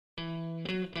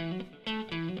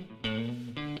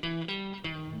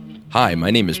Hi,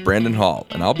 my name is Brandon Hall,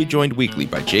 and I'll be joined weekly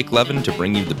by Jake Levin to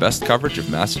bring you the best coverage of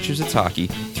Massachusetts hockey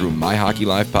through My Hockey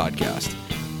Live podcast.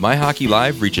 My Hockey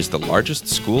Live reaches the largest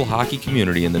school hockey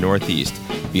community in the Northeast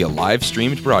via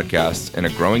live-streamed broadcasts and a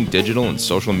growing digital and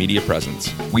social media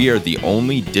presence. We are the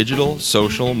only digital,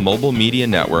 social, mobile media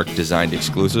network designed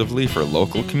exclusively for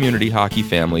local community hockey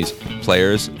families,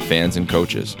 players, fans, and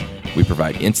coaches. We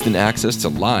provide instant access to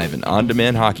live and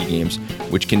on-demand hockey games,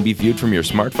 which can be viewed from your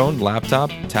smartphone, laptop,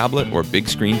 tablet, or big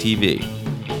screen TV.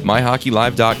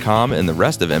 MyHockeyLive.com and the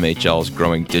rest of MHL's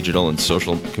growing digital and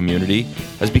social community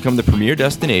has become the premier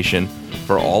destination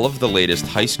for all of the latest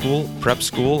high school, prep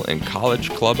school, and college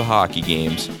club hockey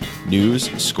games, news,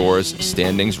 scores,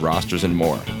 standings, rosters, and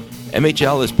more.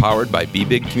 MHL is powered by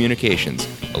BBig Communications,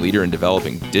 a leader in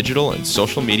developing digital and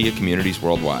social media communities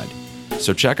worldwide.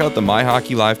 So check out the My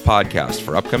Hockey Live podcast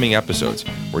for upcoming episodes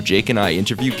where Jake and I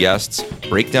interview guests,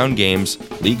 break down games,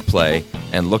 league play,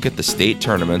 and look at the state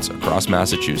tournaments across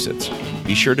Massachusetts.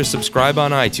 Be sure to subscribe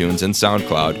on iTunes and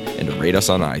SoundCloud and to rate us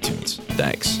on iTunes.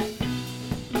 Thanks.